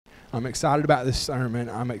I'm excited about this sermon.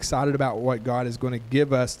 I'm excited about what God is going to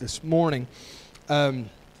give us this morning.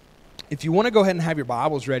 If you want to go ahead and have your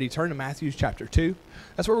Bibles ready, turn to Matthew chapter 2.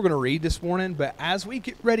 That's what we're going to read this morning. But as we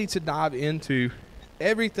get ready to dive into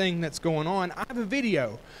everything that's going on, I have a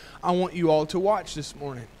video I want you all to watch this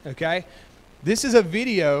morning, okay? This is a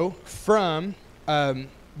video from,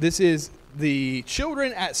 this is the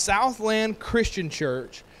children at Southland Christian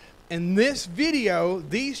Church. In this video,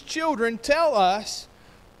 these children tell us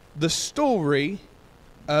the story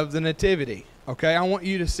of the Nativity. Okay, I want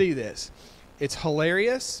you to see this. It's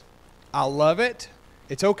hilarious. I love it.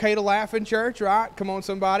 It's okay to laugh in church, right? Come on,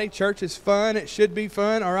 somebody. Church is fun. It should be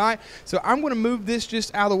fun, all right? So I'm going to move this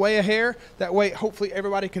just out of the way a hair. That way, hopefully,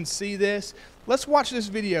 everybody can see this. Let's watch this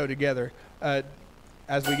video together as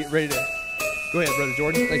we get ready to... Go ahead, Brother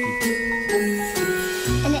Jordan. Thank you.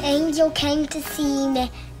 An angel came to see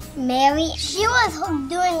Mary. She was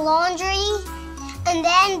doing laundry. And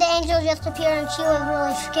then the angel just appeared and she was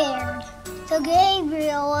really scared. So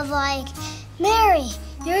Gabriel was like, Mary,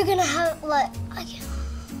 you're gonna have, what? I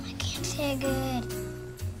can't say it good.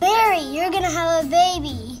 Mary, you're gonna have a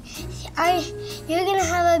baby. You're gonna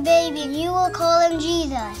have a baby and you will call him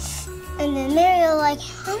Jesus. And then Mary was like,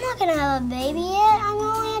 I'm not gonna have a baby yet. I'm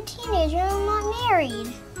only a teenager. I'm not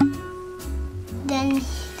married. Then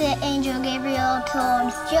the angel Gabriel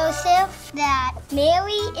told Joseph that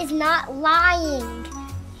Mary is not lying.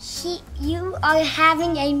 You are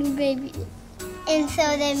having a new baby. And so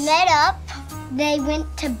they met up. They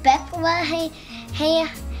went to Bethlehem,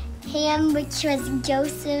 which was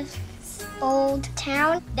Joseph's old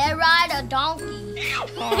town. They ride a donkey. I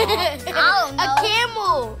don't know. A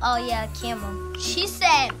camel. Oh, yeah, a camel. She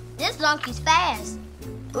said, this donkey's fast.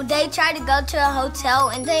 Well, they tried to go to a hotel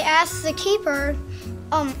and they asked the keeper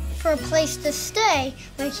for a place to stay.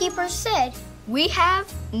 The keeper said, we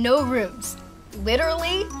have no rooms.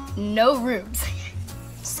 Literally, no rooms.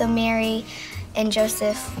 So Mary and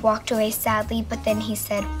Joseph walked away sadly, but then he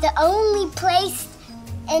said, the only place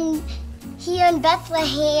here in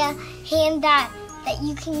Bethlehem that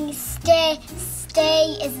you can stay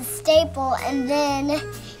is a stable. And then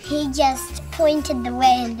he just pointed the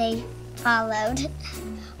way and they followed.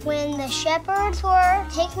 When the shepherds were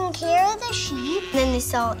taking care of the sheep, then they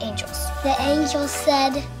saw angels. The angel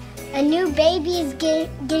said, a new baby is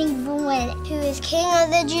getting born, who is King of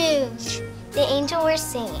the Jews. The angel was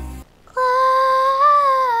singing.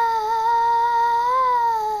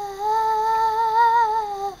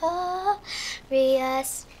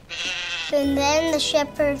 Glorious. And then the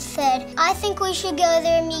shepherd said, I think we should go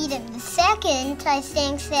there and meet him. The second, I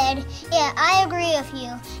think, said, yeah, I agree with you.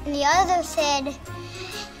 And the other said,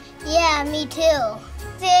 yeah, me too.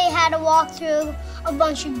 They had to walk through a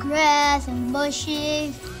bunch of grass and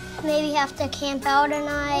bushes, maybe have to camp out a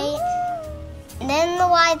night. And then the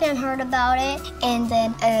wise men heard about it. And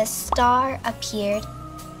then a star appeared.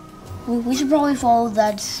 Well, we should probably follow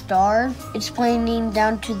that star. It's pointing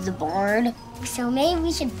down to the barn. So maybe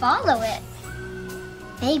we should follow it.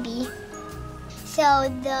 Maybe.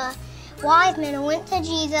 So the wise men went to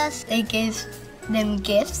Jesus. They gave them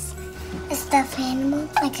gifts. A stuffed animal,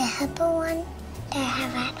 like a hippo one, that I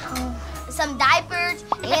have at home. Some diapers,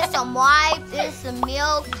 and some wipes, and some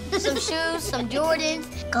milk, some shoes, some Jordans.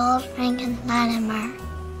 Gold, frankincense, and myrrh.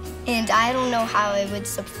 And I don't know how it would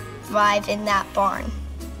survive in that barn.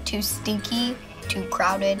 Too stinky, too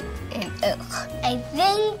crowded, and ugh. I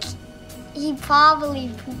think he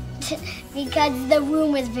probably pooped because the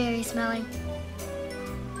room was very smelly.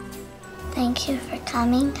 Thank you for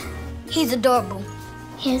coming. He's adorable.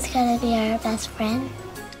 He's gonna be our best friend.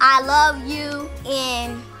 I love you,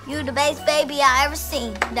 and you the best baby I ever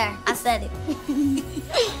seen. There, I said it.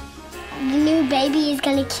 The new baby is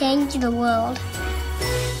gonna change the world.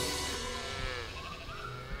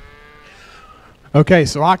 Okay,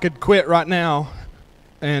 so I could quit right now,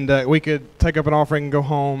 and we could take up an offering and go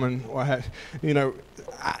home, and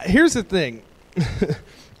here's the thing.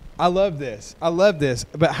 I love this,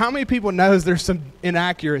 but how many people knows there's some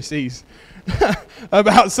inaccuracies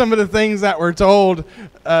about some of the things that were told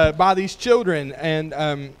by these children? And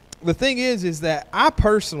the thing is that I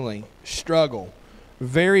personally struggle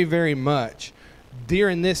very, very much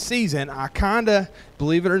during this season. I kind of,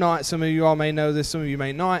 believe it or not, some of you all may know this, some of you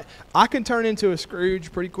may not, I can turn into a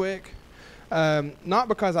Scrooge pretty quick. Not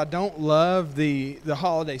because I don't love the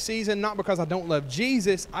holiday season, not because I don't love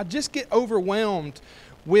Jesus. I just get overwhelmed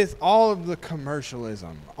with all of the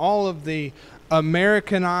commercialism, all of the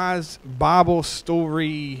Americanized Bible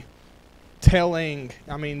story telling.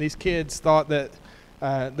 I mean, these kids thought that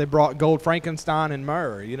they brought gold, Frankenstein, and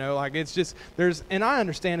myrrh. It's just, and I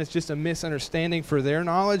understand it's just a misunderstanding for their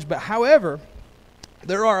knowledge. But however,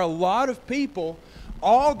 there are a lot of people,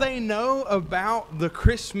 all they know about the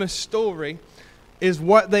Christmas story is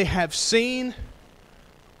what they have seen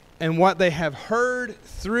and what they have heard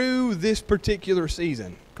through this particular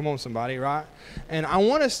season. Come on, somebody, right? And I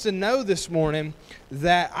want us to know this morning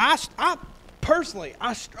that I personally,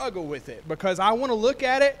 I struggle with it because I want to look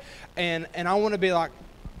at it and I want to be like,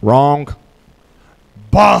 wrong,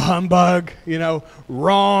 bah humbug,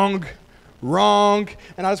 wrong.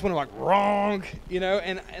 And I just want to like, wrong,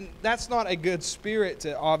 and that's not a good spirit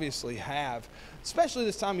to obviously have, especially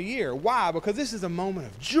this time of year. Why? Because this is a moment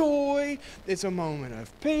of joy. It's a moment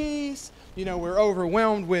of peace. We're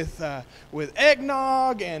overwhelmed with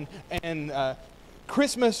eggnog and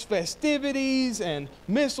Christmas festivities and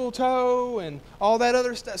mistletoe and all that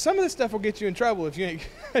other stuff. Some of this stuff will get you in trouble if you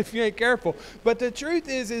ain't careful. But the truth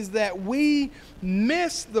is that we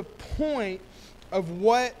miss the point of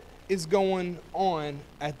what is going on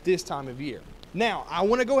at this time of year. Now, I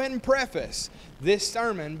want to go ahead and preface this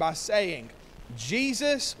sermon by saying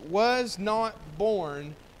Jesus was not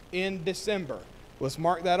born in December. Let's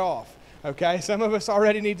mark that off. Okay, some of us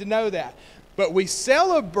already need to know that. But we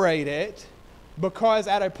celebrate it because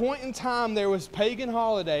at a point in time there was pagan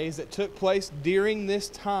holidays that took place during this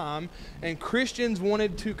time, and Christians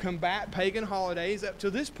wanted to combat pagan holidays. Up to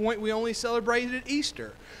this point, we only celebrated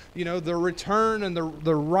Easter. The return and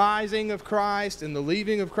the rising of Christ and the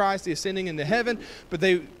leaving of Christ, the ascending into heaven. But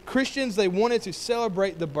Christians wanted to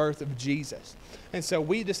celebrate the birth of Jesus. And so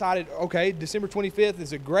we decided, okay, December 25th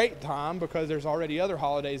is a great time because there's already other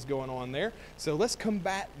holidays going on there. So let's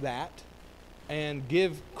combat that and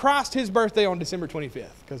give Christ his birthday on December 25th,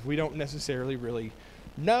 because we don't necessarily really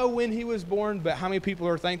know when he was born, but how many people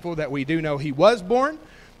are thankful that we do know he was born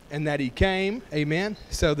and that he came? Amen.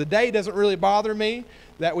 So the day doesn't really bother me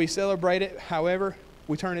that we celebrate it. However,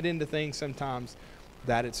 we turn it into things sometimes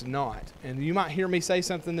that it's not. And you might hear me say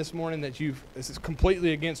something this morning that this is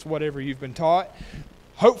completely against whatever you've been taught.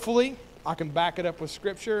 Hopefully, I can back it up with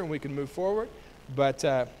Scripture and we can move forward. But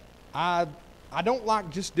I don't like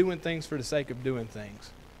just doing things for the sake of doing things.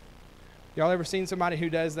 Y'all ever seen somebody who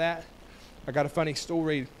does that? I got a funny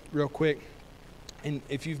story real quick. And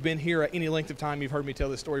if you've been here at any length of time, you've heard me tell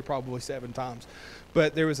this story probably 7 times.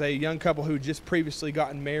 But there was a young couple who just previously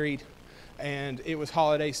gotten married, and it was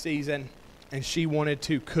holiday season, and she wanted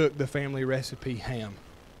to cook the family recipe ham.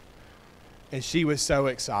 And she was so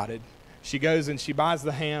excited. She goes and she buys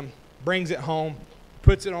the ham, brings it home,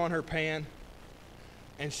 puts it on her pan,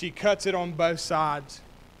 and she cuts it on both sides.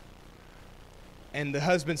 And the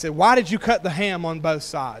husband said, "Why did you cut the ham on both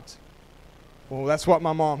sides?" "Well, that's what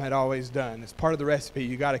my mom had always done. It's part of the recipe.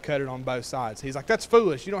 You got to cut it on both sides." He's like, "That's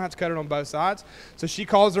foolish. You don't have to cut it on both sides." So she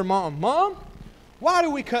calls her mom. "Mom, why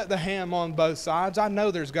do we cut the ham on both sides? I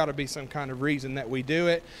know there's got to be some kind of reason that we do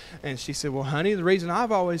it." And she said, "Well, honey, the reason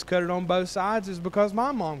I've always cut it on both sides is because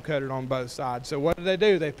my mom cut it on both sides." So what did?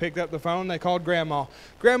 They picked up the phone. They called Grandma.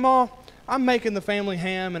 "Grandma, I'm making the family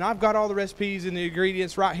ham, and I've got all the recipes and the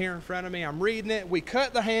ingredients right here in front of me. I'm reading it. We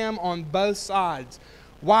cut the ham on both sides.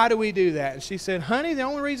 Why do we do that?" And she said, "Honey, the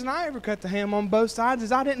only reason I ever cut the ham on both sides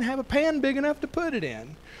is I didn't have a pan big enough to put it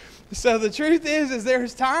in." So the truth is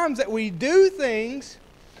there's times that we do things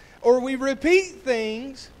or we repeat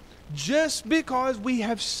things just because we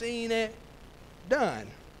have seen it done,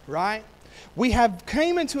 right? We have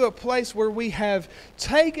came into a place where we have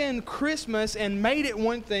taken Christmas and made it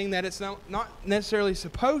one thing that it's not necessarily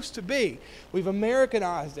supposed to be. We've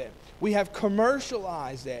Americanized it. We have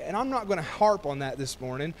commercialized it. And I'm not going to harp on that this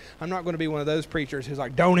morning. I'm not going to be one of those preachers who's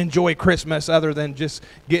like, don't enjoy Christmas other than just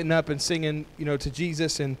getting up and singing, to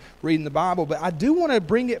Jesus and reading the Bible. But I do want to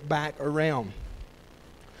bring it back around.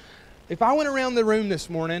 If I went around the room this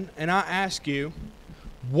morning and I asked you,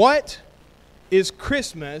 what is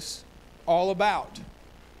Christmas all about?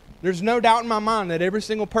 There's no doubt in my mind that every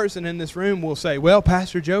single person in this room will say, well,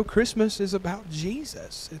 Pastor Joe, Christmas is about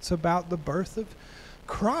Jesus. It's about the birth of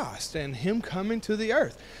Christ and him coming to the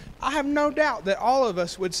earth. I have no doubt that all of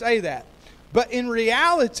us would say that. But in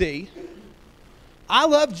reality, I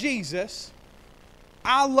love Jesus.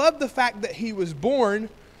 I love the fact that he was born.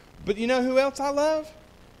 But you know who else I love?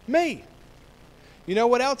 Me. You know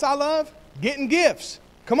what else I love? Getting gifts.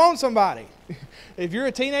 Come on, somebody. If you're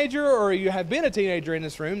a teenager or you have been a teenager in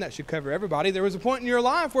this room, that should cover everybody. There was a point in your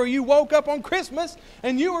life where you woke up on Christmas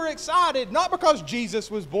and you were excited, not because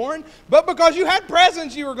Jesus was born, but because you had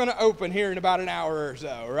presents you were going to open here in about an hour or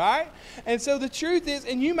so, right? And so the truth is,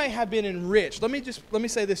 and you may have been enriched. Let me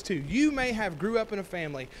say this too. You may have grew up in a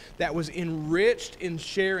family that was enriched in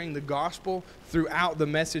sharing the gospel throughout the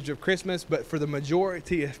message of Christmas, but for the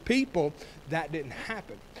majority of people, that didn't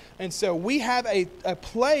happen. And so we have a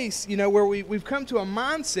place, where we've come to a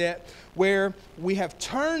mindset where we have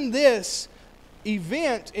turned this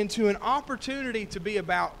event into an opportunity to be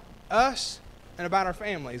about us and about our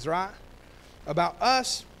families, right? About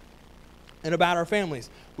us and about our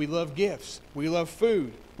families. We love gifts. We love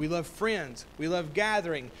food. We love friends. We love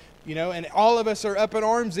gathering. And all of us are up in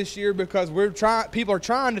arms this year because people are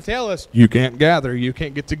trying to tell us, you can't gather, you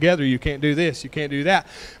can't get together, you can't do this, you can't do that.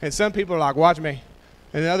 And some people are like, watch me.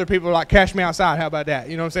 And other people are like, cash me outside. How about that?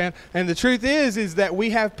 You know what I'm saying? And the truth is that we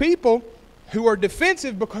have people who are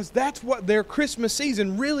defensive because that's what their Christmas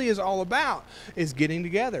season really is all about, is getting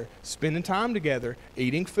together, spending time together,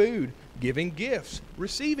 eating food, giving gifts,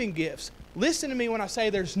 receiving gifts. Listen to me when I say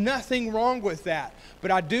there's nothing wrong with that.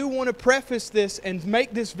 But I do want to preface this and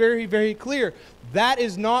make this very, very clear. That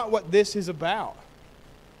is not what this is about.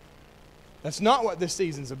 That's not what this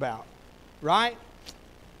season's about, right?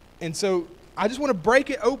 And so I just want to break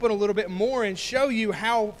it open a little bit more and show you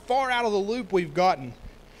how far out of the loop we've gotten.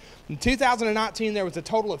 In 2019, there was a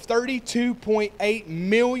total of 32.8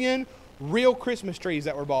 million real Christmas trees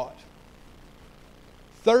that were bought.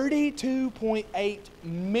 32.8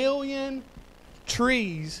 million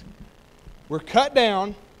trees were cut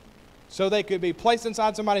down so they could be placed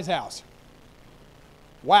inside somebody's house.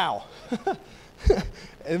 Wow.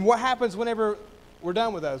 And what happens whenever we're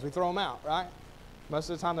done with those? We throw them out, right? Most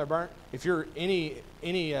of the time they're burnt. If you're any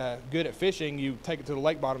good at fishing, you take it to the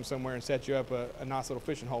lake bottom somewhere and set you up a nice little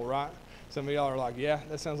fishing hole, right? Some of y'all are like, yeah,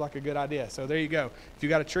 that sounds like a good idea. So there you go. If you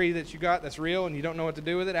got a tree that you got that's real and you don't know what to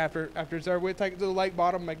do with it after it's over with, take it to the lake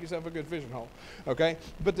bottom, make yourself a good fishing hole, okay?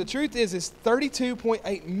 But the truth is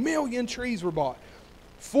 32.8 million trees were bought.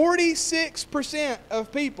 46%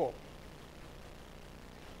 of people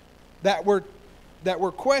that were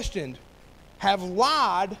questioned have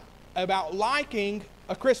lied about liking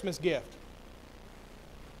a Christmas gift.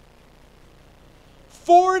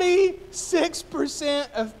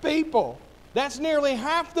 46% of people, that's nearly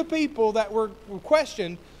half the people that were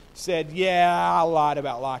questioned, said, yeah, I lied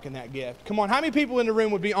about liking that gift. Come on, how many people in the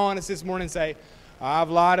room would be honest this morning and say, I've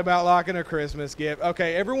lied about liking a Christmas gift?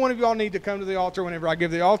 Okay, every one of y'all need to come to the altar whenever I give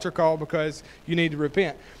the altar call because you need to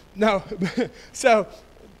repent. No,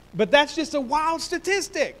 but that's just a wild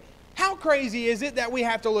statistic. How crazy is it that we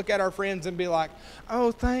have to look at our friends and be like,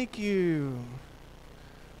 oh, thank you?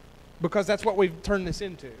 Because that's what we've turned this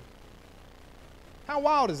into. How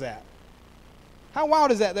wild is that? How wild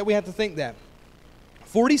is that we have to think that?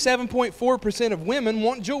 47.4% of women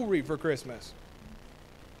want jewelry for Christmas.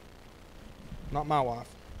 Not my wife.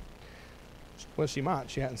 Well, she might.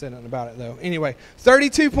 She hadn't said nothing about it, though. Anyway,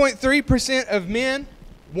 32.3% of men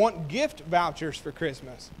want gift vouchers for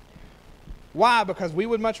Christmas. Why? Because we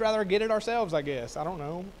would much rather get it ourselves, I guess. I don't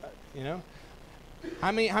know.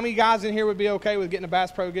 How many guys in here would be okay with getting a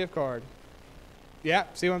Bass Pro gift card? Yeah,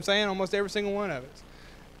 see what I'm saying? Almost every single one of us.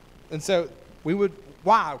 And so we would,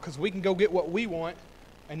 why? Because we can go get what we want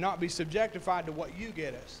and not be subjectified to what you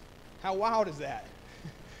get us. How wild is that?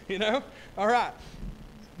 All right.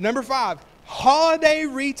 Number 5, holiday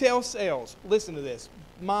retail sales. Listen to this.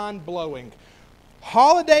 Mind-blowing.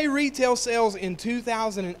 Holiday retail sales in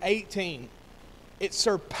 2018, it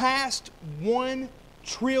surpassed $1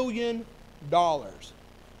 trillion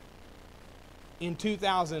in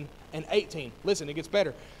 2018. Listen, it gets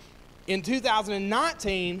better. In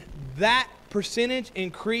 2019, that percentage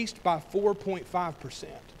increased by 4.5%.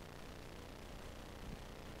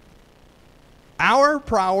 Our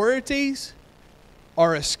priorities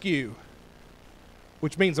are askew,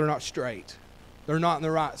 which means they're not straight. They're not in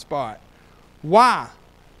the right spot. Why?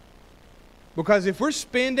 Because if we're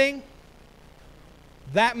spending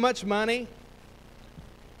that much money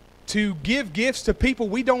to give gifts to people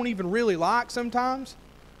we don't even really like sometimes,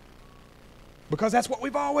 because that's what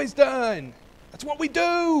we've always done. That's what we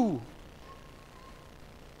do.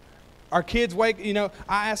 Our kids wake,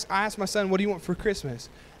 I ask my son, what do you want for Christmas?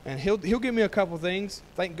 And he'll give me a couple things.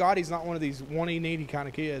 Thank God he's not one of these wanty, needy kind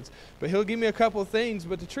of kids. But he'll give me a couple of things.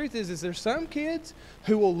 But the truth is there's some kids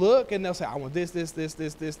who will look and they'll say, I want this, and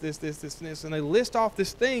this. And they list off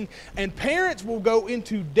this thing. And parents will go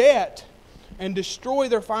into debt and destroy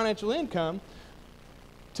their financial income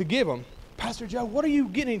to give them. Pastor Joe, what are you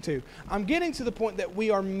getting to? I'm getting to the point that we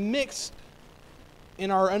are mixed in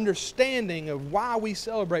our understanding of why we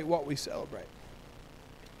celebrate what we celebrate.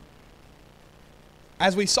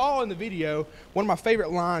 As we saw in the video, one of my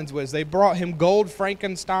favorite lines was, they brought him gold,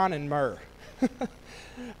 frankincense, and myrrh.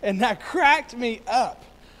 And that cracked me up.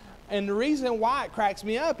 And the reason why it cracks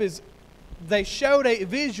me up is they showed a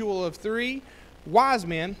visual of 3 wise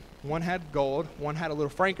men. One had gold, one had a little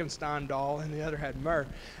Frankenstein doll, and the other had myrrh.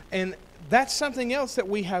 And that's something else that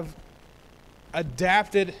we have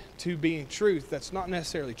adapted to being truth that's not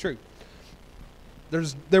necessarily true.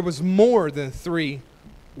 There was more than 3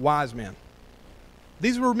 wise men.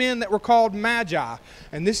 These were men that were called magi,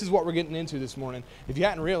 and this is what we're getting into this morning. If you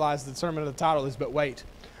hadn't realized, the sermon of the title is "But Wait,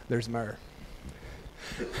 There's Myrrh."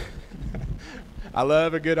 I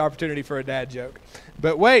love a good opportunity for a dad joke.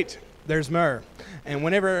 But wait, there's myrrh. And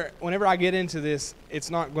whenever I get into this, it's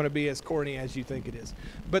not going to be as corny as you think it is.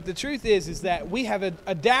 But the truth is that we have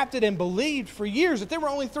adapted and believed for years that there were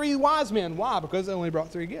only 3 wise men. Why? Because they only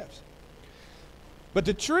brought 3 gifts. But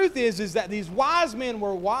the truth is that these wise men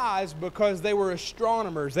were wise because they were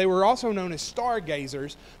astronomers. They were also known as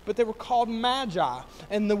stargazers, but they were called magi.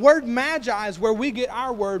 And the word magi is where we get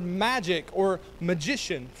our word magic or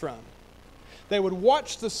magician from. They would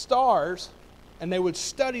watch the stars and they would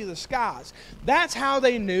study the skies. That's how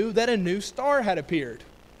they knew that a new star had appeared.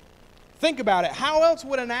 Think about it. How else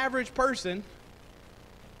would an average person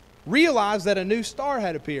realize that a new star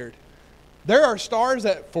had appeared? There are stars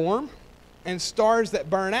that form and stars that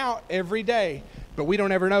burn out every day, but we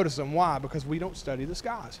don't ever notice them. Why? Because we don't study the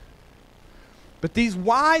skies. But these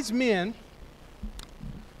wise men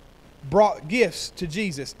brought gifts to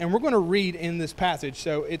Jesus, and we're going to read in this passage.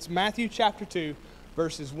 So it's Matthew chapter 2,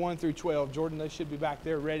 verses 1 through 12. Jordan, they should be back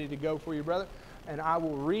there ready to go for you, brother. And I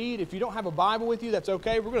will read. If you don't have a Bible with you, that's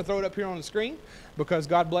okay. We're going to throw it up here on the screen because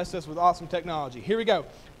God blessed us with awesome technology. Here we go.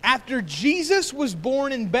 After Jesus was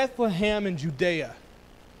born in Bethlehem in Judea,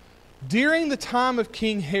 during the time of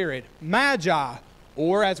King Herod, magi,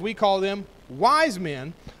 or as we call them, wise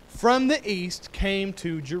men, from the east came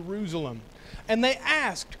to Jerusalem. And they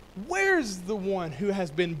asked, "Where's the one who has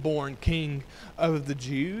been born King of the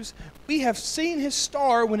Jews? We have seen his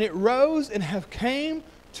star when it rose and have came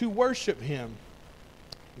to worship him."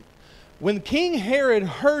 When King Herod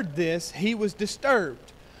heard this, he was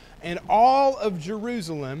disturbed, and all of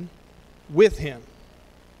Jerusalem with him.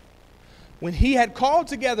 When he had called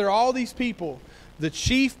together all these people, the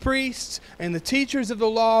chief priests and the teachers of the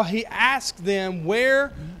law, he asked them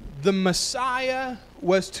where the Messiah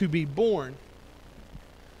was to be born.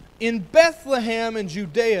 "In Bethlehem in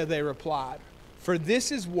Judea," they replied, "for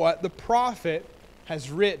this is what the prophet has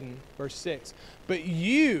written." Verse 6. "But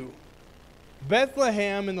you,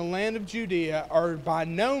 Bethlehem in the land of Judea, are by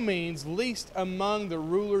no means least among the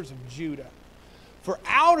rulers of Judah. For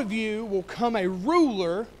out of you will come a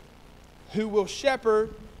ruler who will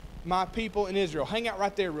shepherd my people in Israel." Hang out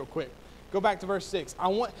right there real quick. Go back to verse 6.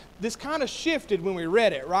 This kind of shifted when we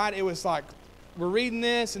read it, right? It was like we're reading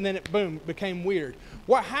this and then it, boom, became weird.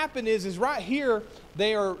 What happened is right here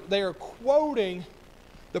they are quoting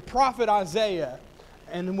the prophet Isaiah,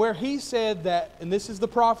 and where he said that, and this is the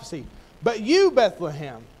prophecy, "But you,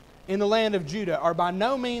 Bethlehem, in the land of Judah, are by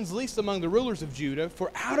no means least among the rulers of Judah,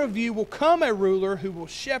 for out of you will come a ruler who will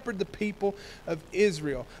shepherd the people of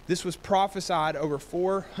Israel." This was prophesied over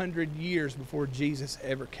 400 years before Jesus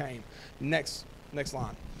ever came. Next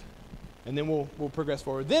line. And then we'll progress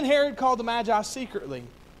forward. "Then Herod called the Magi secretly,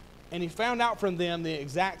 and he found out from them the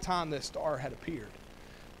exact time the star had appeared.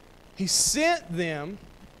 He sent them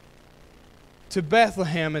to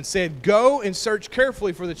Bethlehem and said, 'Go and search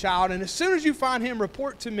carefully for the child, and as soon as you find him,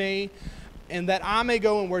 report to me, and that I may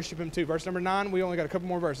go and worship him too.'" Verse number 9, we only got a couple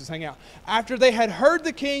more verses. Hang out. "After they had heard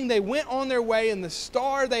the king, they went on their way, and the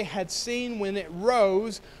star they had seen when it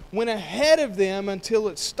rose went ahead of them until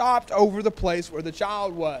it stopped over the place where the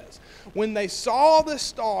child was. When they saw the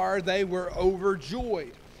star, they were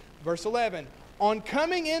overjoyed." Verse 11, "On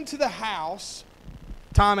coming into the house,"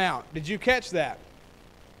 time out. Did you catch that?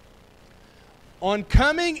 On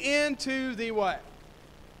coming into the what?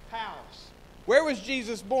 House. Where was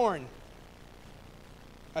Jesus born?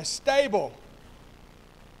 A stable.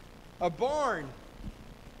 A barn.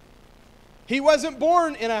 He wasn't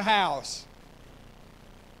born in a house,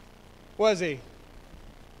 was he?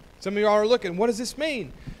 Some of y'all are looking, what does this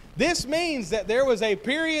mean? This means that there was a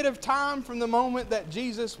period of time from the moment that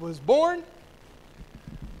Jesus was born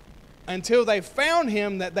until they found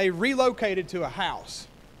him that they relocated to a house.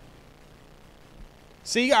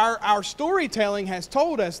 See, our storytelling has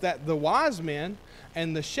told us that the wise men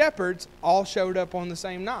and the shepherds all showed up on the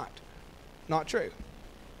same night. Not true.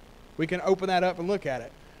 We can open that up and look at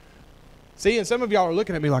it. See, and some of y'all are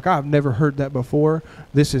looking at me like, "I've never heard that before.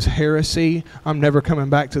 This is heresy. I'm never coming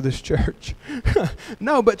back to this church."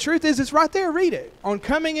 No, but truth is, it's right there. Read it. "On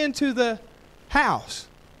coming into the house,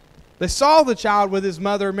 they saw the child with his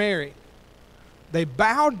mother Mary. They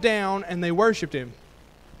bowed down and they worshiped him."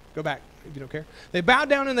 Go back if you don't care. "They bowed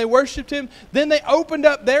down and they worshiped him. Then they opened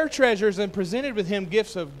up their treasures and presented with him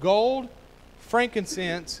gifts of gold,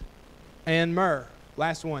 frankincense, and myrrh."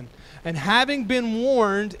 Last one. And having been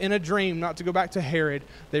warned in a dream not to go back to Herod,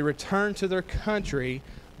 they returned to their country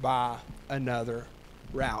by another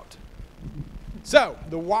route. So,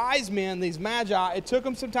 the wise men, these magi, it took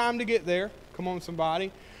them some time to get there. Come on,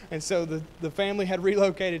 somebody. And so the family had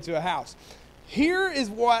relocated to a house. Here is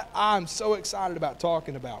what I'm so excited about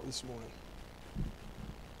talking about this morning.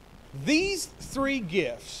 These three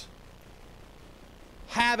gifts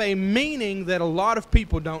have a meaning that a lot of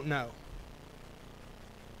people don't know.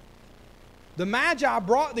 The Magi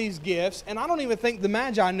brought these gifts, and I don't even think the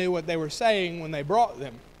Magi knew what they were saying when they brought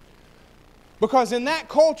them. Because in that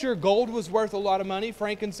culture, gold was worth a lot of money,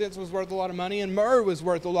 frankincense was worth a lot of money, and myrrh was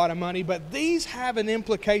worth a lot of money. But these have an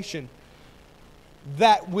implication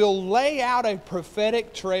that will lay out a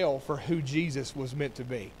prophetic trail for who Jesus was meant to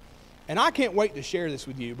be. And I can't wait to share this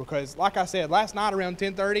with you because, like I said, last night around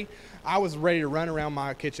 10:30, I was ready to run around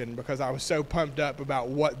my kitchen because I was so pumped up about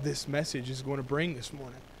what this message is going to bring this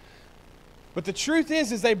morning. But the truth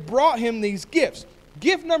is they brought him these gifts.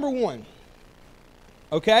 Gift number one,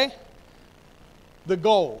 okay? The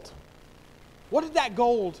gold. What did that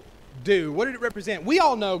gold do? What did it represent? We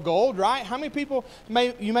all know gold, right? How many people,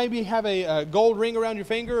 you maybe have a gold ring around your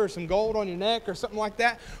finger or some gold on your neck or something like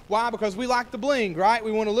that? Why? Because we like the bling, right?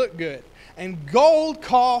 We want to look good. And gold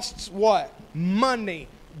costs what? Money.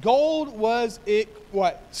 Gold was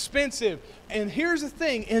expensive. And here's the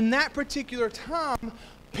thing. In that particular time,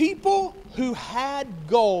 people who had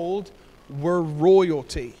gold were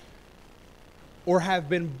royalty or have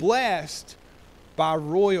been blessed by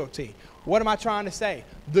royalty. What am I trying to say?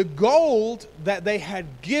 The gold that they had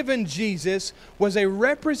given Jesus was a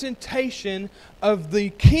representation of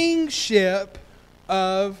the kingship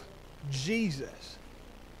of Jesus.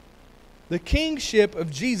 The kingship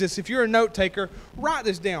of Jesus. If you're a note taker, write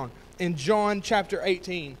this down in John chapter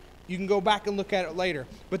 18. You can go back and look at it later.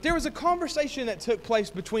 But there was a conversation that took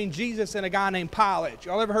place between Jesus and a guy named Pilate.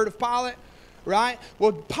 Y'all ever heard of Pilate? Right?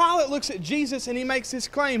 Well, Pilate looks at Jesus and he makes this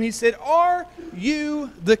claim. He said, "Are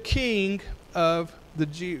you the king of the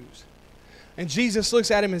Jews?" And Jesus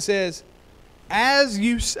looks at him and says, "As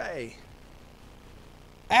you say."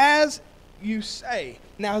 As you say.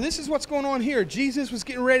 Now, this is what's going on here. Jesus was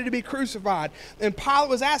getting ready to be crucified. And Pilate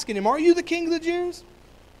was asking him, "Are you the king of the Jews?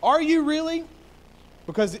 Are you really?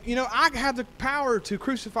 Because, I have the power to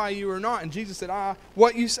crucify you or not." And Jesus said,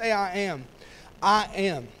 "What you say I am. I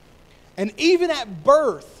am." And even at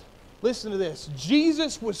birth, listen to this,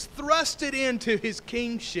 Jesus was thrusted into his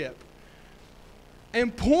kingship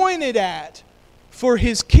and pointed at for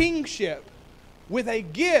his kingship with a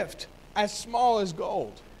gift as small as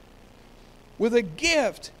gold. With a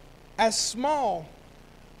gift as small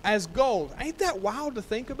as gold. Ain't that wild to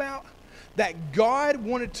think about? That God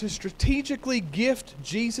wanted to strategically gift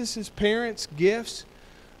Jesus' parents gifts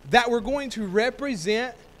that were going to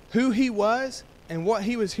represent who he was and what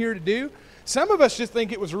he was here to do. Some of us just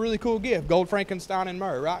think it was a really cool gift, gold, frankincense, and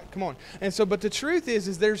myrrh, right? Come on. And so, but the truth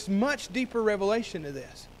is there's much deeper revelation to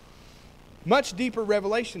this. Much deeper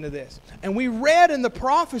revelation to this. And we read in the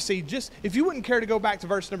prophecy, just if you wouldn't care to go back to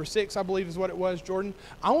verse number 6, I believe is what it was, Jordan.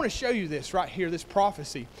 I want to show you this right here, this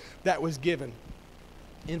prophecy that was given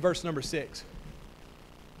in verse number 6.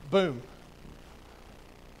 Boom.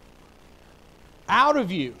 Out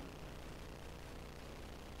of you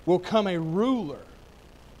will come a ruler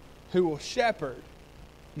who will shepherd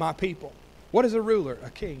my people. What is a ruler? A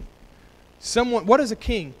king. What is a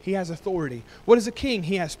king? He has authority. What is a king?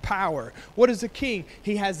 He has power. What is a king?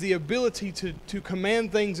 He has the ability to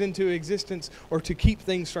command things into existence or to keep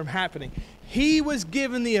things from happening. He was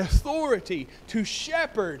given the authority to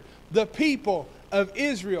shepherd the people of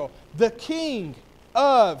Israel. The king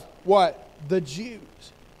of what? The Jews.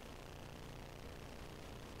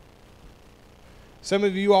 Some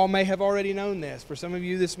of you all may have already known this. For some of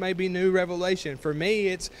you, this may be new revelation. For me,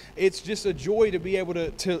 it's just a joy to be able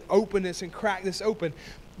to open this and crack this open.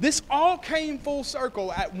 This all came full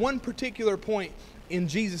circle at one particular point in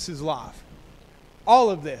Jesus' life.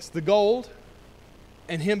 All of this, the gold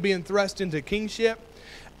and him being thrust into kingship.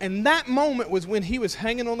 And that moment was when he was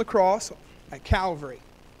hanging on the cross at Calvary.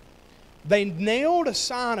 They nailed a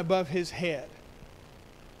sign above his head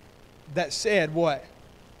that said what?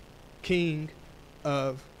 King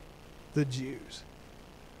of the Jews.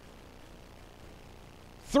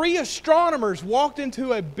 3 astronomers walked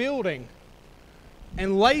into a building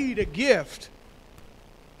and laid a gift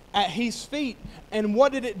at his feet. And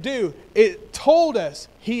what did it do? It told us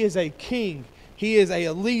he is a king. He is a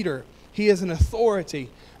leader. He is an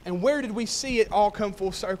authority. And where did we see it all come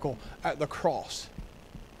full circle? At the cross.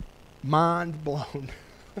 Mind blown.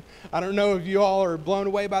 I don't know if you all are blown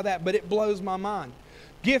away by that, but it blows my mind.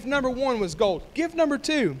 Gift number 1 was gold. Gift number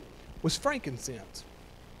 2 was frankincense.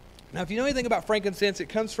 Now, if you know anything about frankincense, it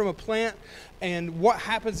comes from a plant, and what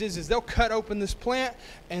happens is they'll cut open this plant,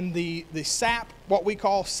 and the sap, what we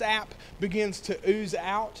call sap, begins to ooze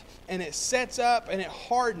out, and it sets up and it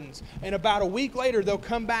hardens. And about a week later, they'll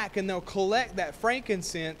come back and they'll collect that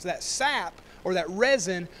frankincense, that sap, or that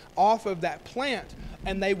resin off of that plant,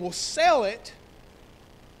 and they will sell it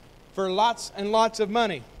for lots and lots of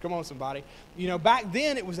money. Come on, somebody. You know, back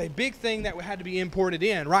then it was a big thing that had to be imported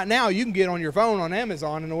in. Right now you can get on your phone on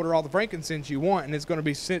Amazon and order all the frankincense you want, and it's going to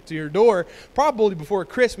be sent to your door probably before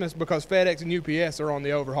Christmas, because FedEx and UPS are on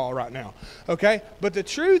the overhaul right now. Okay? But the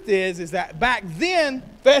truth is that back then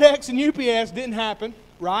FedEx and UPS didn't happen,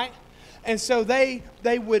 right? And so they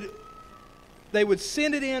would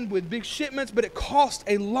send it in with big shipments, but it cost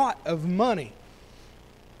a lot of money.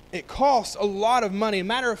 It costs a lot of money.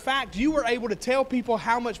 Matter of fact, you were able to tell people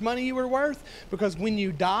how much money you were worth because when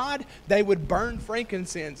you died, they would burn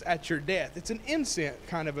frankincense at your death. It's an incense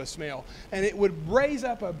kind of a smell. And it would raise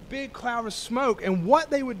up a big cloud of smoke. And what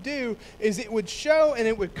they would do is it would show and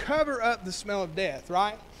it would cover up the smell of death,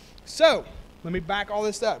 right? So, let me back all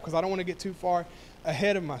this up because I don't want to get too far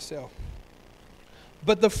ahead of myself.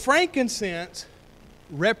 But the frankincense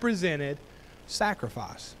represented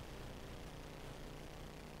sacrifice.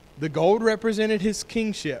 The gold represented his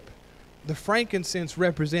kingship. The frankincense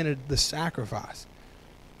represented the sacrifice.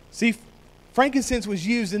 See, frankincense was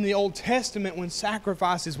used in the Old Testament when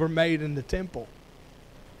sacrifices were made in the temple.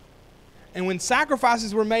 And when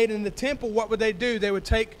sacrifices were made in the temple, what would they do? They would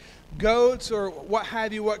take goats or what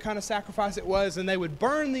have you, what kind of sacrifice it was, and they would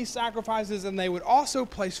burn these sacrifices, and they would also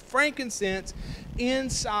place frankincense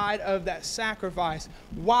inside of that sacrifice.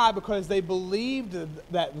 Why? Because they believed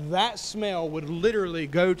that smell would literally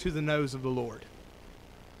go to the nose of the Lord.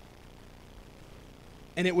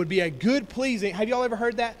 And it would be a good pleasing, have y'all ever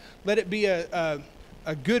heard that? Let it be a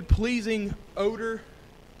good pleasing odor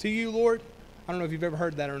to you, Lord. I don't know if you've ever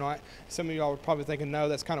heard that or not. Some of y'all are probably thinking, no,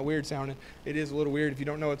 that's kind of weird sounding. It is a little weird if you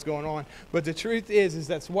don't know what's going on. But the truth is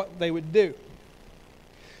that's what they would do.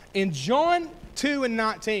 In John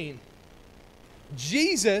 2:19,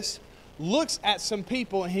 Jesus looks at some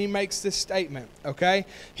people and he makes this statement, okay?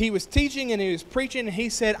 He was teaching and he was preaching and he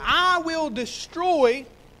said, I will destroy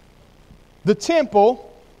the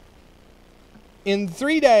temple in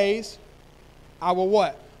 3 days. I will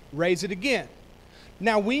what? Raise it again.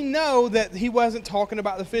 Now, we know that he wasn't talking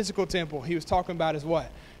about the physical temple. He was talking about his what?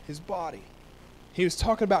 His body. He was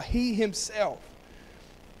talking about he himself.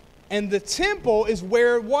 And the temple is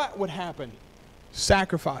where what would happen?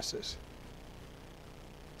 Sacrifices.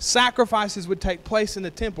 Sacrifices would take place in the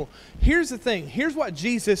temple. Here's the thing. Here's what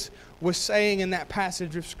Jesus was saying in that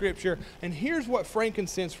passage of Scripture. And here's what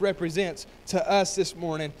frankincense represents to us this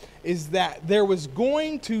morning. Is that there was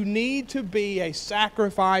going to need to be a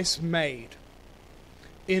sacrifice made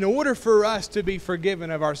in order for us to be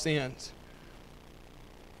forgiven of our sins.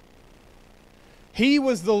 He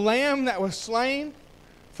was the lamb that was slain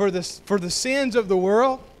for the sins of the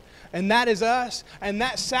world, and that is us. And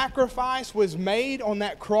that sacrifice was made on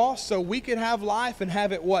that cross so we could have life and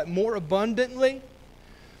have it what? More abundantly.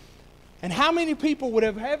 And how many people would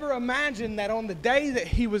have ever imagined that on the day that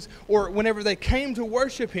he was, or whenever they came to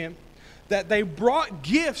worship him, that they brought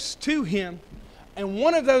gifts to him, and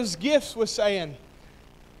one of those gifts was saying,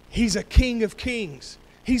 He's a King of Kings.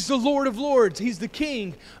 He's the Lord of Lords. He's the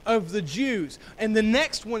King of the Jews. And the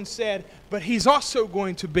next one said, but he's also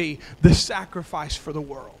going to be the sacrifice for the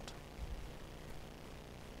world.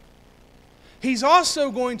 He's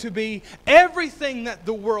also going to be everything that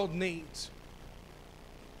the world needs.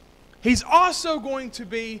 He's also going to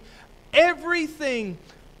be everything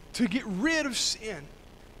to get rid of sin.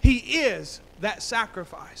 He is that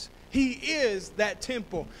sacrifice. He is that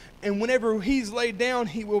temple. And whenever he's laid down,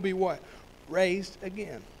 he will be what? Raised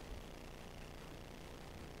again.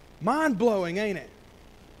 Mind-blowing, ain't it?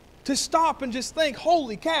 To stop and just think,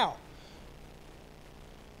 holy cow.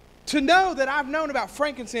 To know that I've known about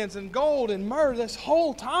frankincense and gold and myrrh this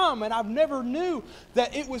whole time, and I've never knew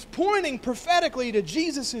that it was pointing prophetically to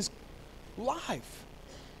Jesus' life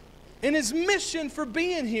and his mission for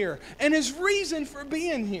being here and his reason for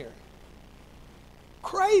being here.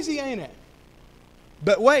 Crazy, ain't it?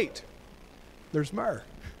 But wait, there's myrrh.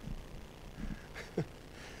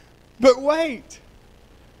 But wait,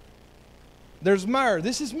 there's myrrh.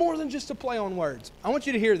 This is more than just a play on words. I want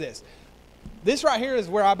you to hear this. This right here is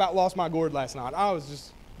where I about lost my gourd last night. I was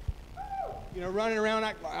just, running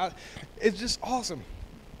around. It's just awesome.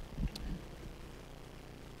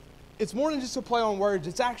 It's more than just a play on words.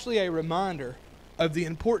 It's actually a reminder of the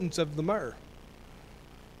importance of the myrrh.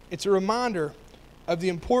 It's a reminder of the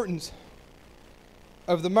importance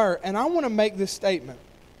of the myrrh. And I want to make this statement.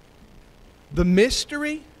 The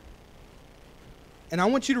mystery, and I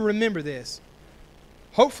want you to remember this.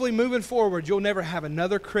 Hopefully moving forward, you'll never have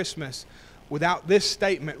another Christmas without this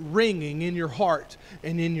statement ringing in your heart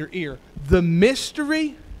and in your ear. The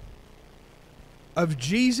mystery of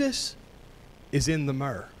Jesus is in the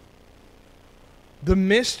myrrh. The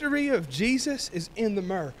mystery of Jesus is in the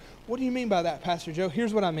myrrh. What do you mean by that, Pastor Joe?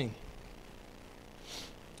 Here's what I mean.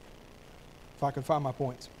 If I can find my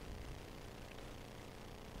points.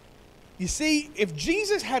 You see, if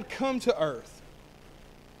Jesus had come to earth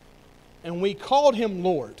and we called him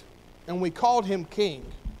Lord and we called him King,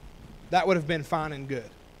 that would have been fine and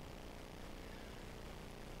good.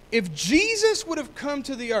 If Jesus would have come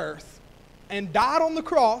to the earth and died on the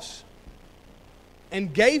cross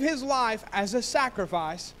and gave his life as a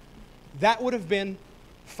sacrifice, that would have been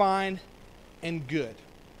fine and good.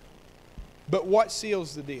 But what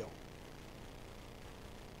seals the deal?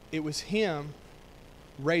 It was him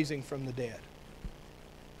raising from the dead.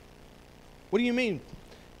 What do you mean?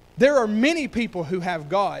 There are many people who have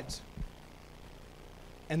gods,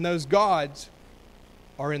 and those gods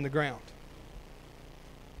are in the ground.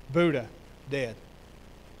 Buddha, dead.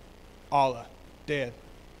 Allah, dead.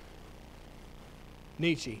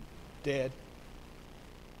 Nietzsche, dead.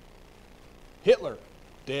 Hitler,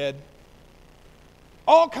 dead.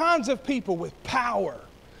 All kinds of people with power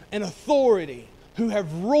and authority who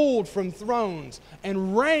have ruled from thrones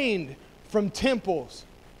and reigned from temples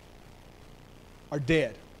are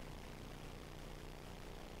dead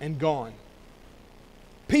and gone.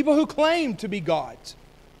 People who claim to be gods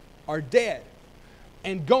are dead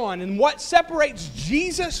and gone. And what separates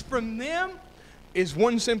Jesus from them is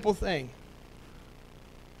one simple thing: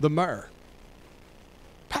 the myrrh.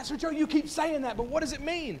 Pastor Joe, you keep saying that, but what does it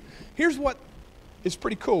mean? Here's what is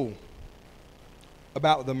pretty cool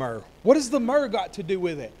about the myrrh. What has the myrrh got to do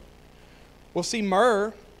with it? Well, see,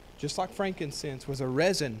 myrrh, just like frankincense, was a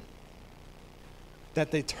resin that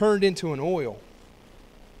they turned into an oil.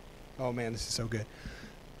 Oh man, this is so good.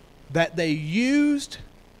 That they used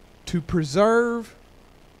to preserve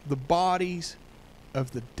the bodies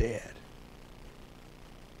of the dead.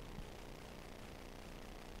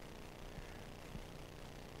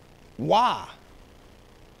 Why?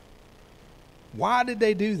 Why did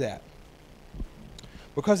they do that?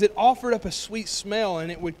 Because it offered up a sweet smell,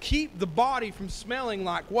 and it would keep the body from smelling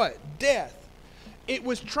like what? Death. It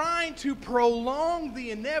was trying to prolong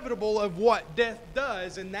the inevitable of what death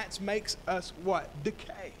does, and that makes us what?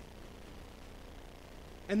 Decay.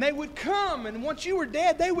 And they would come, and once you were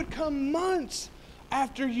dead, they would come months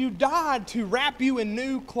after you died to wrap you in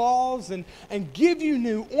new cloths and give you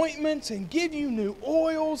new ointments and give you new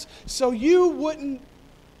oils so you wouldn't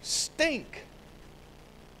stink.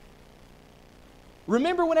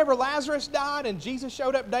 Remember whenever Lazarus died and Jesus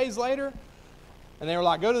showed up days later? And they were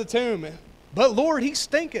like, go to the tomb. But Lord, he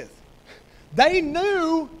stinketh. They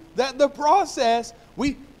knew that the process,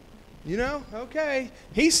 okay,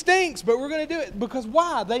 he stinks, but we're going to do it. Because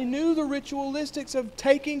why? They knew the ritualistics of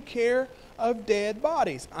taking care of dead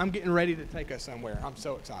bodies. I'm getting ready to take us somewhere. I'm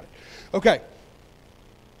so excited. Okay.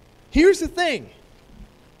 Here's the thing.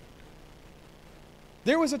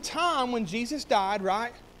 There was a time when Jesus died,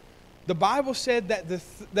 right? The Bible said that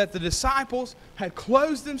the disciples had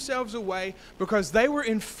closed themselves away because they were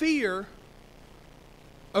in fear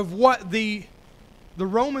of what the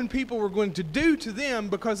Roman people were going to do to them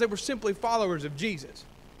because they were simply followers of Jesus.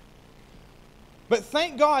 But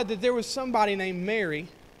thank God that there was somebody named Mary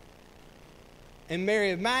and Mary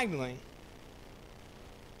of Magdalene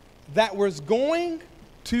that was going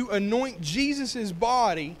to anoint Jesus'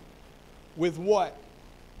 body with what?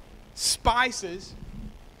 Spices,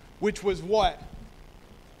 which was what?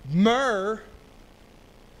 Myrrh.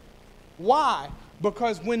 Why?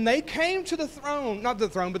 Because when they came to the throne, not the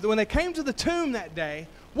throne, but when they came to the tomb that day,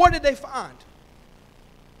 what did they find?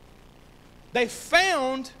 They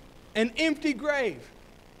found an empty grave.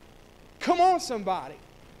 Come on, somebody.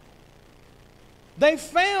 They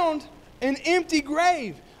found an empty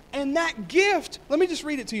grave. And that gift, let me just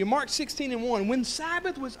read it to you. Mark 16:1. When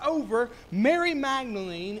Sabbath was over, Mary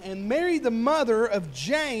Magdalene and Mary the mother of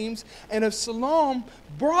James and of Salome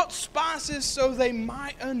brought spices so they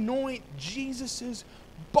might anoint Jesus'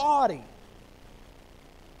 body.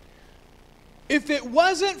 If it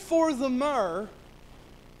wasn't for the myrrh,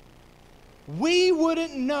 we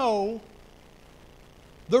wouldn't know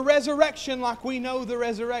the resurrection like we know the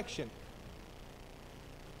resurrection.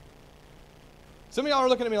 Some of y'all are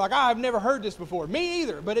looking at me like, I've never heard this before. Me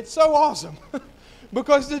either, but it's so awesome.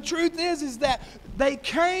 Because the truth is that they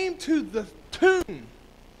came to the tomb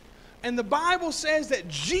And the Bible says that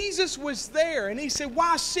Jesus was there. And he said,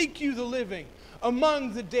 why seek you the living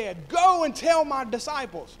among the dead? Go and tell my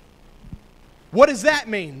disciples. What does that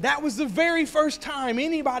mean? That was the very first time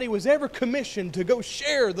anybody was ever commissioned to go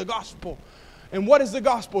share the gospel. And what is the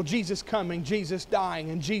gospel? Jesus coming, Jesus dying,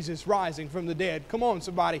 and Jesus rising from the dead. Come on,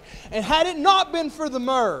 somebody. And had it not been for the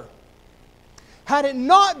myrrh, had it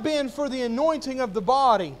not been for the anointing of the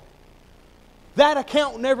body, that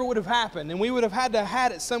account never would have happened. And we would have had to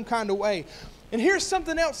have it some kind of way. And here's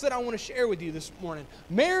something else that I want to share with you this morning.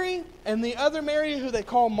 Mary and the other Mary, who they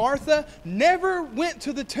call Martha, never went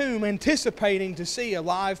to the tomb anticipating to see a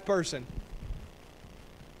live person.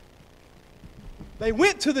 They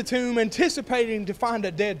went to the tomb anticipating to find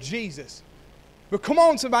a dead Jesus. But come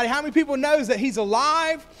on, somebody, how many people knows that He's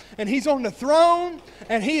alive and He's on the throne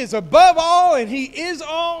and He is above all and He is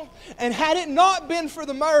all? And had it not been for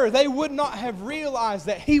the myrrh, they would not have realized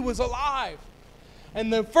that He was alive.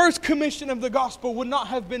 And the first commission of the gospel would not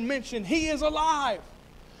have been mentioned. He is alive.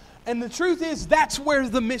 And the truth is, that's where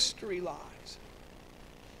the mystery lies.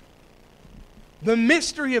 The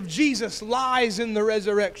mystery of Jesus lies in the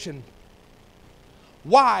resurrection.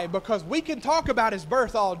 Why? Because we can talk about His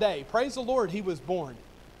birth all day. Praise the Lord, He was born.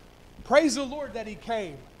 Praise the Lord that He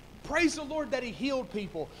came. Praise the Lord that He healed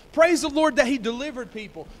people. Praise the Lord that He delivered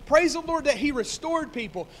people. Praise the Lord that He restored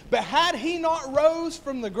people. But had He not rose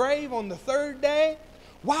from the grave on the third day,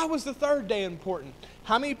 why was the third day important?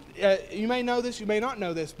 How many, you may know this, you may not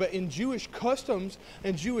know this, but in Jewish customs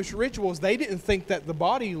and Jewish rituals, they didn't think that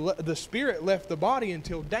the spirit left the body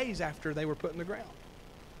until days after they were put in the ground.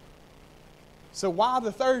 So why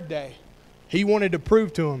the third day? He wanted to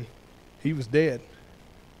prove to them He was dead.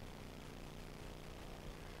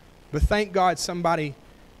 But thank God somebody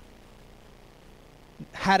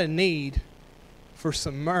had a need for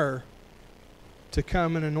some myrrh to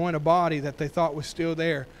come and anoint a body that they thought was still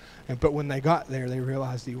there. But when they got there, they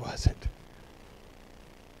realized He wasn't.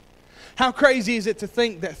 How crazy is it to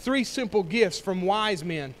think that 3 simple gifts from wise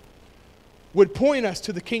men would point us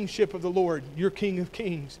to the kingship of the Lord? You're King of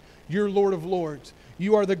Kings. You're Lord of Lords.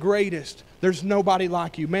 You are the greatest. There's nobody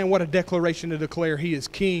like you. Man, what a declaration to declare He is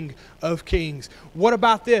King of Kings. What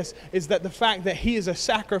about this is that the fact that He is a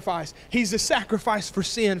sacrifice. He's a sacrifice for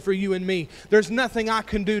sin for you and me. There's nothing I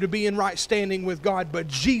can do to be in right standing with God, but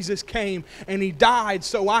Jesus came and He died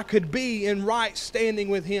so I could be in right standing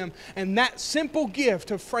with Him. And that simple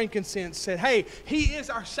gift of frankincense said, hey, He is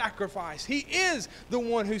our sacrifice. He is the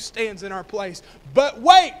one who stands in our place. But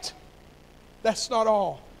wait, that's not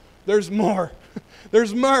all. There's more.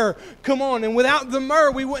 There's myrrh. Come on. And without the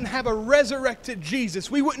myrrh, we wouldn't have a resurrected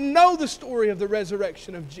Jesus. We wouldn't know the story of the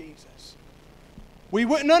resurrection of Jesus. We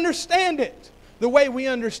wouldn't understand it the way we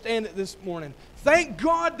understand it this morning. Thank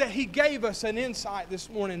God that He gave us an insight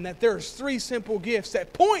this morning that there's 3 simple gifts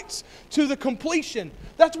that points to the completion.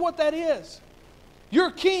 That's what that is.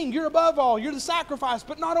 You're King. You're above all. You're the sacrifice.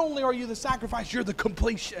 But not only are you the sacrifice, you're the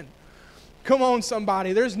completion. Come on,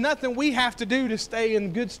 somebody. There's nothing we have to do to stay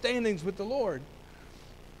in good standings with the Lord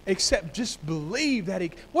except just believe that He...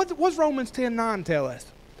 What's Romans 10:9 tell us?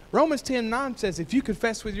 Romans 10:9 says, if you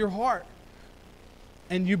confess with your heart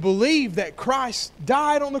and you believe that Christ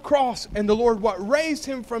died on the cross and the Lord raised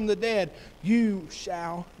Him from the dead, you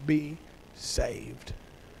shall be saved.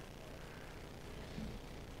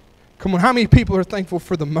 Come on, how many people are thankful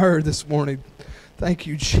for the myrrh this morning? Thank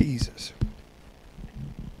you, Jesus.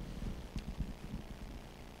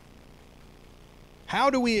 How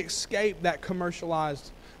do we escape that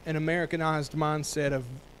commercialized and Americanized mindset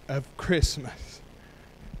of Christmas?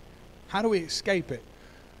 How do we escape it?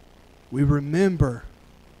 We remember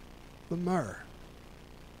the myrrh.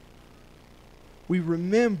 We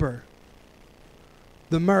remember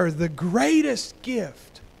the myrrh, the greatest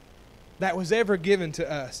gift that was ever given to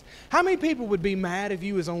us. How many people would be mad if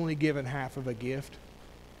you was only given half of a gift?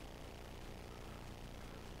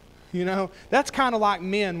 You know, that's kind of like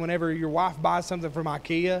men whenever your wife buys something from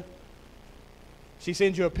IKEA. She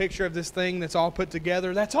sends you a picture of this thing that's all put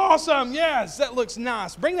together. That's awesome. Yes, that looks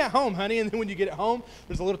nice. Bring that home, honey. And then when you get it home,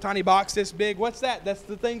 there's a little tiny box this big. What's that? That's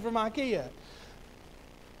the thing from IKEA.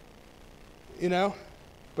 You know,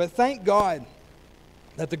 but thank God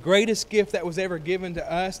that the greatest gift that was ever given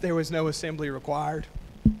to us, there was no assembly required.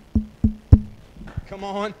 Come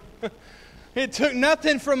on. It took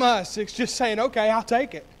nothing from us. It's just saying, okay, I'll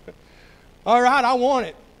take it. All right, I want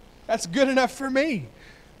it. That's good enough for me.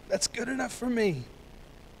 That's good enough for me.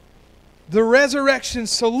 The resurrection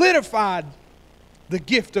solidified the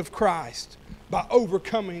gift of Christ by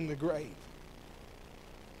overcoming the grave.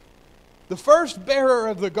 The first bearer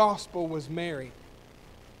of the gospel was Mary.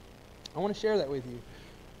 I want to share that with you.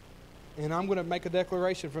 And I'm going to make a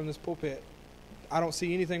declaration from this pulpit. I don't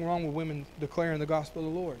see anything wrong with women declaring the gospel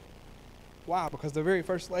of the Lord. Why? Because the very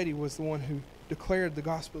first lady was the one who declared the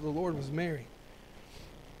gospel of the Lord, was Mary.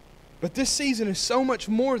 But this season is so much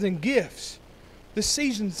more than gifts. This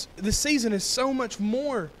season is so much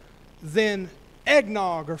more than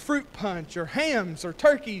eggnog or fruit punch or hams or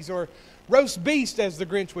turkeys or roast beast, as the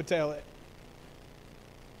Grinch would tell it.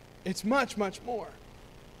 It's much, much more.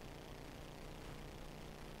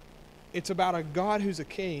 It's about a God who's a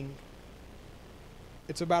king.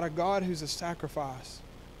 It's about a God who's a sacrifice.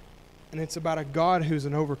 And it's about a God who's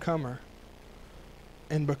an overcomer.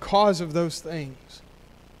 And because of those things,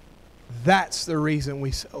 that's the reason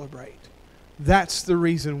we celebrate. That's the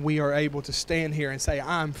reason we are able to stand here and say,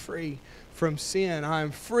 I'm free from sin.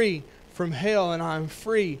 I'm free from hell. And I'm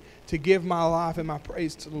free to give my life and my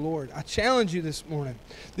praise to the Lord. I challenge you this morning.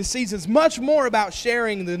 This season's much more about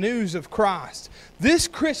sharing the news of Christ. This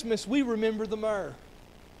Christmas, we remember the myrrh.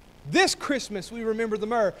 This Christmas, we remember the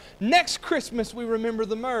myrrh. Next Christmas, we remember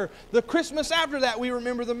the myrrh. The Christmas after that, we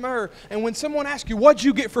remember the myrrh. And when someone asks you, what'd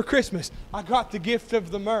you get for Christmas? I got the gift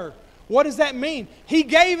of the myrrh. What does that mean? He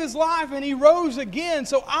gave His life and He rose again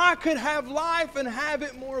so I could have life and have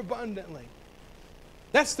it more abundantly.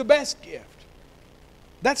 That's the best gift.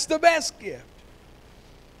 That's the best gift.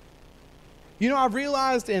 You know, I've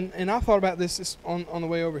realized, and I thought about this on the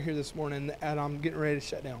way over here this morning, and I'm getting ready to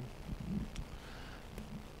shut down,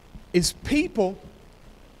 is people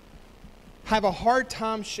have a hard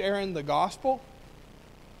time sharing the gospel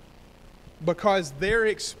because their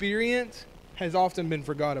experience has often been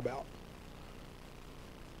forgot about.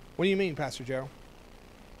 What do you mean, Pastor Joe?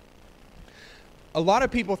 A lot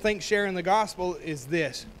of people think sharing the gospel is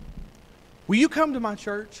this. Will you come to my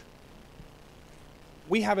church?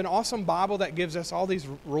 We have an awesome Bible that gives us all these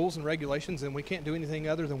rules and regulations, and we can't do anything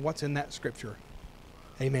other than what's in that scripture.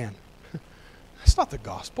 Amen. That's not the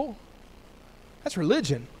gospel. That's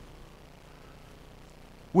religion.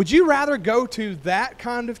 Would you rather go to that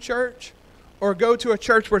kind of church or go to a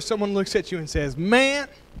church where someone looks at you and says, man,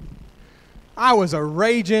 I was a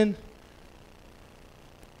raging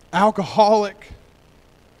alcoholic,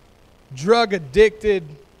 drug addicted,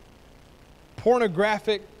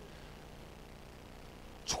 pornographic,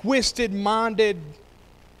 twisted minded,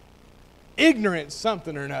 ignorant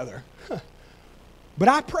something or another. But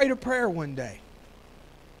I prayed a prayer one day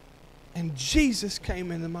and Jesus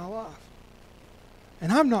came into my life.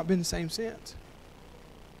 And I've not been the same since.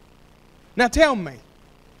 Now tell me,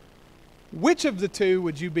 which of the two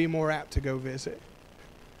would you be more apt to go visit?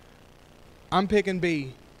 I'm picking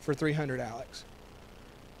B for 300, Alex.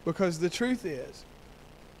 Because the truth is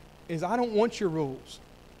I don't want your rules.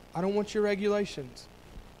 I don't want your regulations.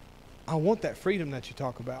 I want that freedom that you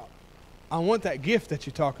talk about. I want that gift that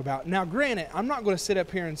you talk about. Now, granted, I'm not going to sit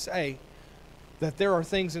up here and say that there are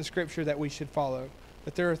things in Scripture that we should follow.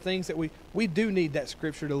 That there are things that we do need that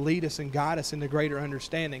Scripture to lead us and guide us into greater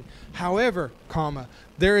understanding. However,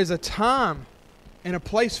 there is a time and a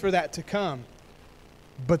place for that to come.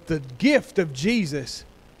 But the gift of Jesus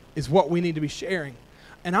is what we need to be sharing.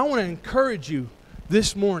 And I want to encourage you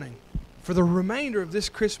this morning, for the remainder of this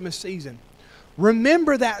Christmas season,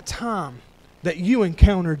 remember that time that you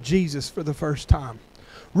encountered Jesus for the first time.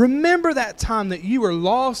 Remember that time that you were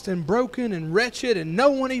lost and broken and wretched and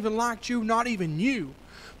no one even liked you, not even you.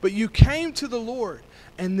 But you came to the Lord,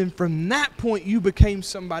 and then from that point you became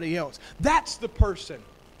somebody else. That's the person.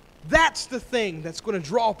 That's the thing that's going to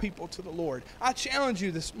draw people to the Lord. I challenge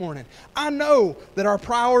you this morning. I know that our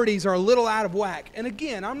priorities are a little out of whack. And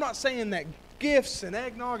again, I'm not saying that gifts and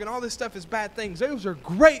eggnog and all this stuff is bad things. Those are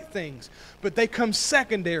great things. But they come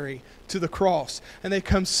secondary to the cross. And they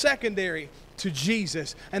come secondary to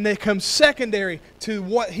Jesus. And they come secondary to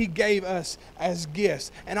what He gave us as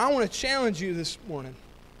gifts. And I want to challenge you this morning.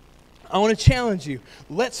 I want to challenge you.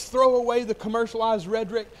 Let's throw away the commercialized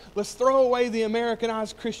rhetoric. Let's throw away the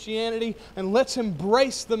Americanized Christianity. And let's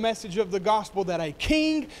embrace the message of the gospel that a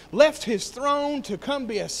king left his throne to come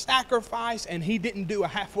be a sacrifice, and he didn't do a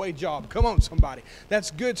halfway job. Come on, somebody.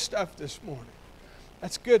 That's good stuff this morning.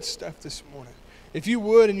 That's good stuff this morning. If you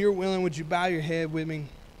would and you're willing, would you bow your head with me?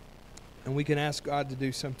 And we can ask God to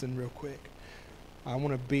do something real quick. I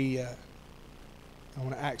want to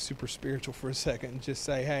act super spiritual for a second and just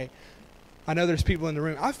say, hey, I know there's people in the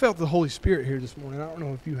room. I felt the Holy Spirit here this morning. I don't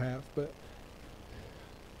know if you have, but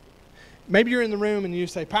maybe you're in the room and you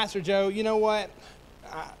say, Pastor Joe, you know what?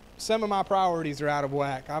 Some of my priorities are out of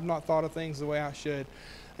whack. I've not thought of things the way I should,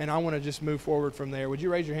 and I want to just move forward from there. Would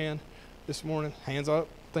you raise your hand this morning? Hands up.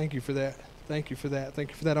 Thank you for that. Thank you for that. Thank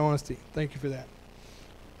you for that honesty. Thank you for that.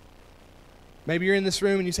 Maybe you're in this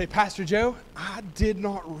room and you say, Pastor Joe, I did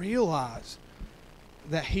not realize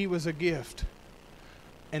that he was a gift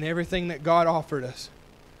and everything that God offered us.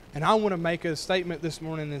 And I want to make a statement this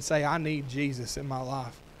morning and say, I need Jesus in my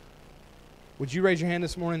life. Would you raise your hand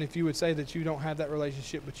this morning if you would say that you don't have that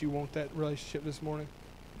relationship, but you want that relationship this morning?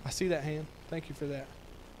 I see that hand. Thank you for that.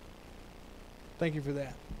 Thank you for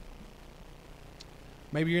that.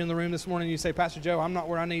 Maybe you're in the room this morning and you say, Pastor Joe, I'm not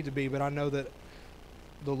where I need to be, but I know that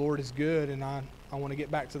the Lord is good and I want to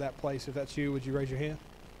get back to that place. If that's you, would you raise your hand?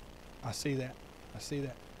 I see that. I see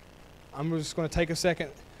that. I'm just going to take a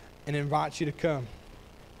second and invite you to come.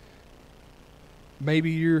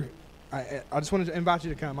 Maybe I just want to invite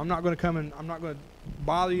you to come. I'm not going to come and I'm not going to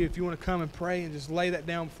bother you. If you want to come and pray and just lay that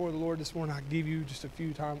down before the Lord this morning, I'll give you just a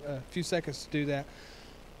few seconds to do that.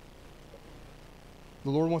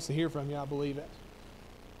 The Lord wants to hear from you. I believe it.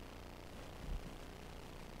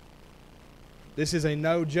 This is a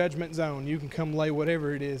no judgment zone. You can come lay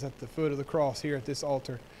whatever it is at the foot of the cross here at this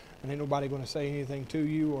altar, and ain't nobody going to say anything to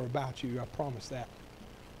you or about you. I promise that.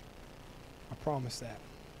 I promise that.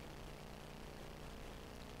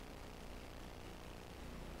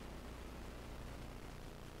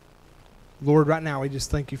 Lord, right now we just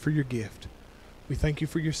thank you for your gift. We thank you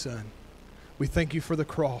for your Son. We thank you for the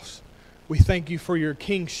cross. We thank you for your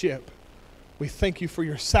kingship. We thank you for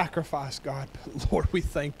your sacrifice, God. But Lord, we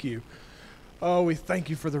thank you. Oh, we thank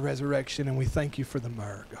you for the resurrection, and we thank you for the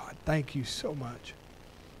myrrh, God. Thank you so much.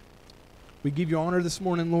 We give you honor this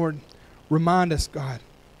morning, Lord. Remind us, God.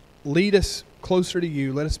 Lead us closer to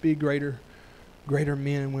you. Let us be greater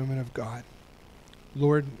men and women of God.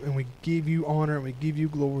 Lord, and we give you honor and we give you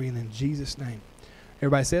glory, and in Jesus' name.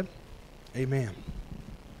 Everybody said, amen.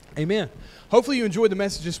 Amen. Hopefully you enjoyed the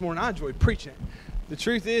message this morning. I enjoyed preaching it. The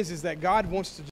truth is that God wants to